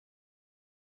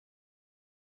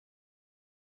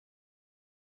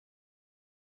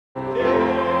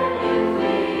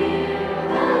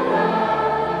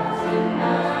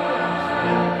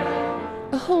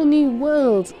A whole new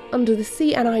world under the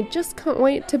sea, and I just can't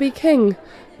wait to be king.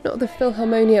 Not the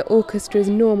Philharmonia Orchestra's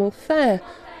normal fare,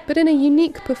 but in a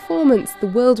unique performance, the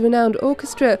world-renowned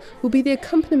orchestra will be the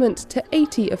accompaniment to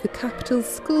 80 of the capital's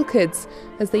school kids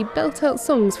as they belt out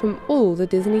songs from all the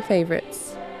Disney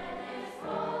favourites.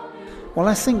 Well,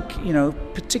 I think,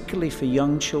 particularly for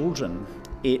young children,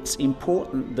 it's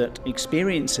important that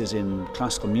experiences in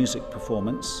classical music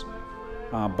performance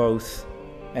are both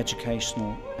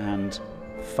educational and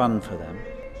fun for them.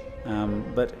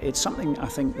 But it's something I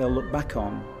think they'll look back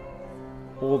on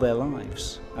all their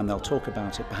lives, and they'll talk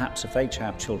about it. Perhaps if they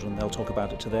have children, they'll talk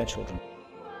about it to their children.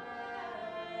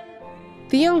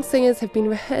 The young singers have been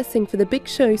rehearsing for the big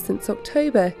show since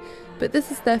October, but this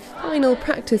is their final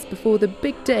practice before the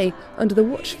big day under the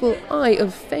watchful eye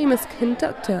of famous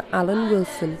conductor Alan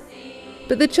Wilson.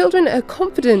 But the children are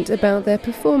confident about their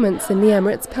performance in the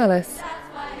Emirates Palace.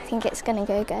 I think it's going to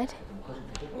go good.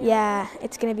 Yeah,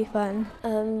 it's going to be fun.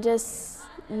 Just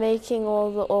making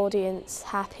all the audience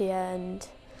happier and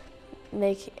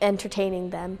entertaining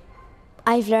them.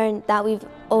 I've learned that we've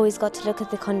always got to look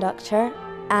at the conductor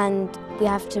and we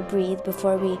have to breathe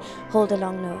before we hold a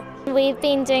long note. We've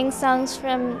been doing songs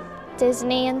from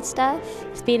Disney and stuff.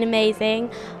 It's been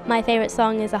amazing. My favourite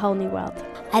song is A Whole New World.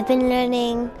 I've been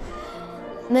learning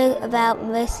about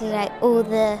mostly all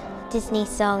the Disney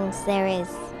songs there is.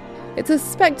 It's a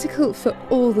spectacle for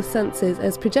all the senses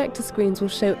as projector screens will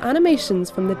show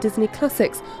animations from the Disney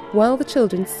classics while the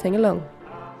children sing along.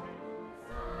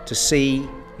 To see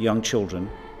young children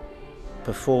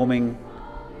performing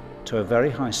to a very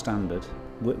high standard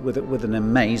with an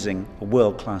amazing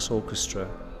world-class orchestra,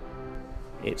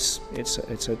 it's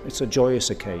a joyous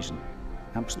occasion,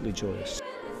 absolutely joyous.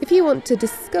 If you want to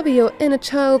discover your inner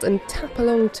child and tap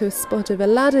along to a spot of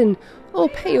Aladdin or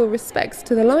pay your respects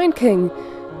to the Lion King,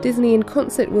 Disney in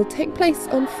Concert will take place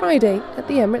on Friday at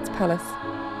the Emirates Palace.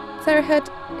 Sarah Head,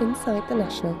 Inside the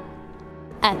National.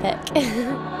 Epic.